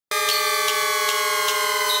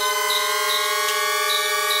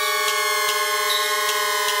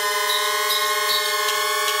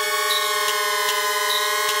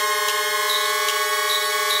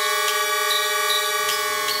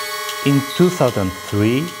In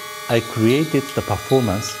 2003, I created the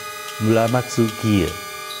performance Muramatsu Gear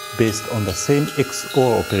based on the same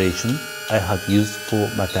XOR operation I had used for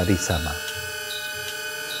Matari-sama.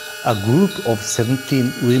 A group of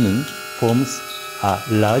 17 women forms a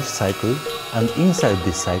large cycle, and inside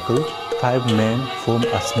this cycle, 5 men form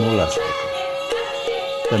a smaller cycle.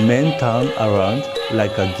 The men turn around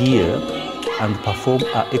like a gear and perform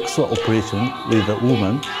an XOR operation with the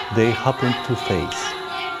woman they happen to face.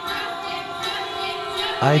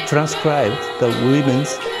 I transcribed the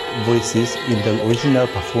women's voices in the original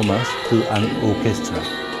performance to an orchestra.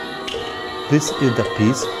 This is the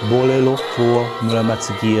piece Bolero for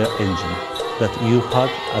Muramatsu Gear Engine that you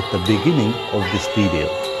heard at the beginning of this video.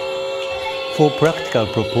 For practical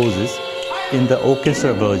purposes, in the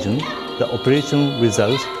orchestra version, the operation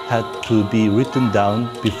results had to be written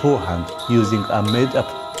down beforehand using a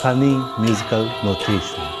made-up funny musical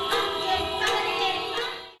notation.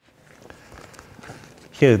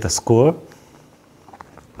 Here is the score.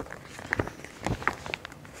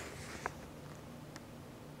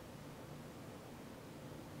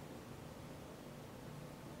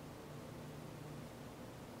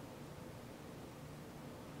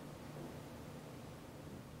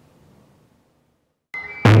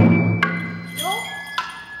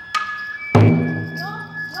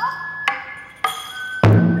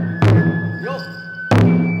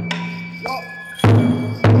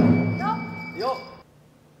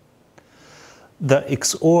 The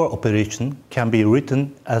XOR operation can be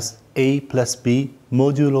written as A plus B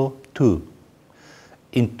modulo 2.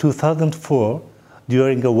 In 2004,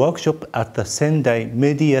 during a workshop at the Sendai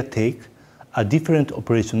Mediatek, a different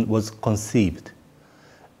operation was conceived.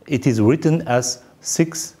 It is written as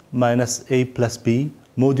 6 minus A plus B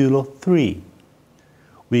modulo 3.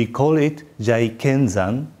 We call it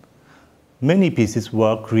Jaikenzan. Many pieces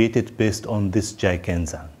were created based on this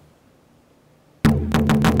Jaikenzan.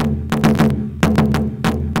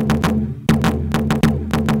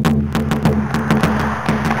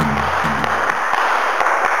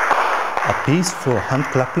 A piece for hand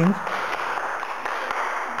clapping,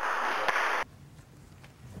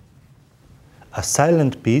 a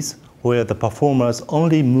silent piece where the performers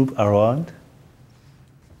only move around,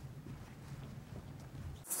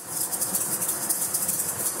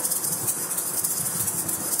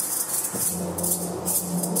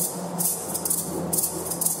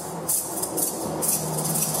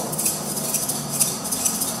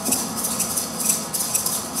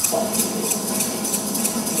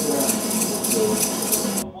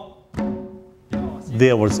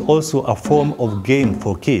 There was also a form of game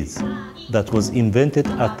for kids that was invented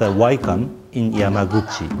at the Waikan in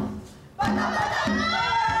Yamaguchi.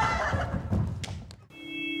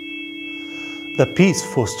 The piece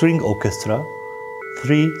for string orchestra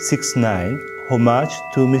 369, Homage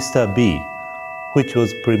to Mr. B, which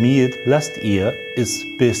was premiered last year, is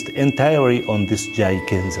based entirely on this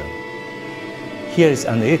Jaikenzan. Here is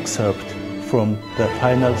an excerpt from the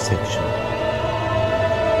final section.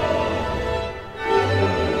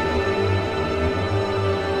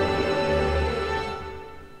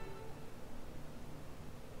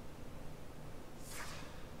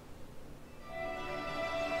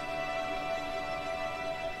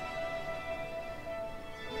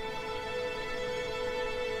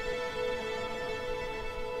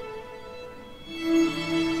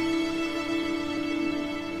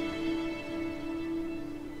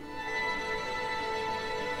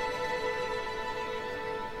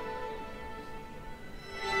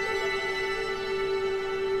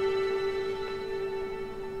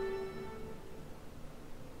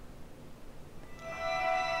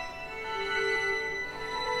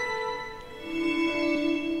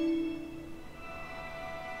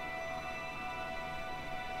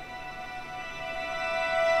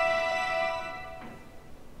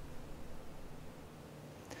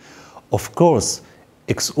 Of course,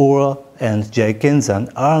 XOR and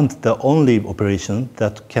Jaikenzan aren't the only operation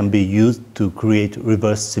that can be used to create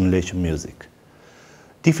reverse simulation music.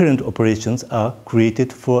 Different operations are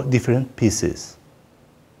created for different pieces.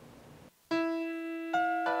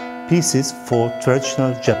 Pieces for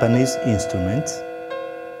traditional Japanese instruments,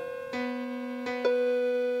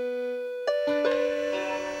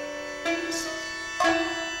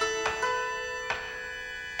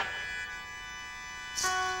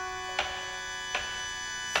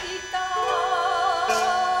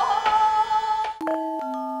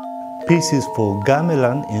 pieces for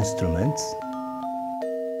gamelan instruments,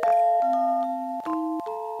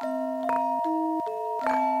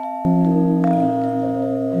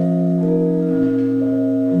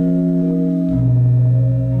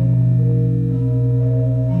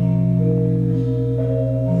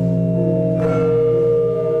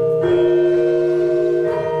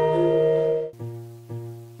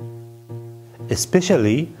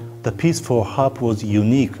 Especially, the piece for harp was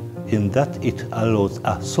unique in that it allows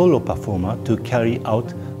a solo performer to carry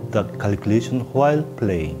out the calculation while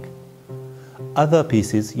playing. Other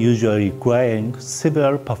pieces usually requiring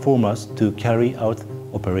several performers to carry out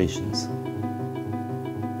operations.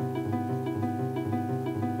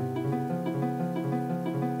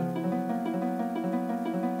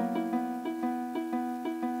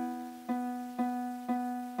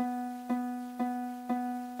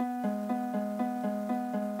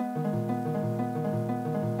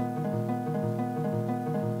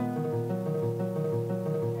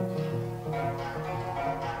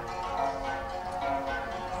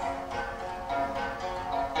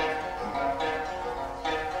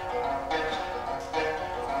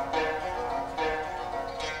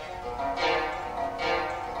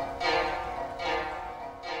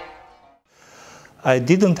 I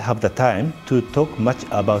didn't have the time to talk much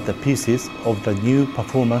about the pieces of the new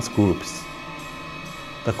performance groups.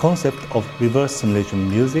 The concept of reverse simulation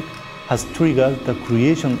music has triggered the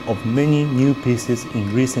creation of many new pieces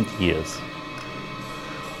in recent years.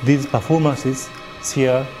 These performances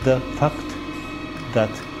share the fact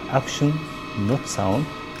that action, not sound,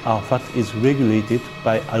 our fact is regulated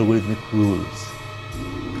by algorithmic rules.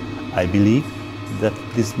 I believe that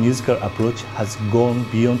this musical approach has gone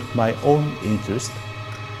beyond my own interest.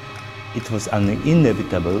 It was an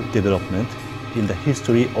inevitable development in the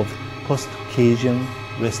history of post-Cajun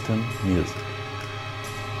Western music.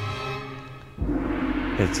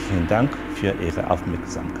 Herzlichen Dank für Ihre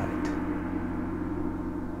Aufmerksamkeit.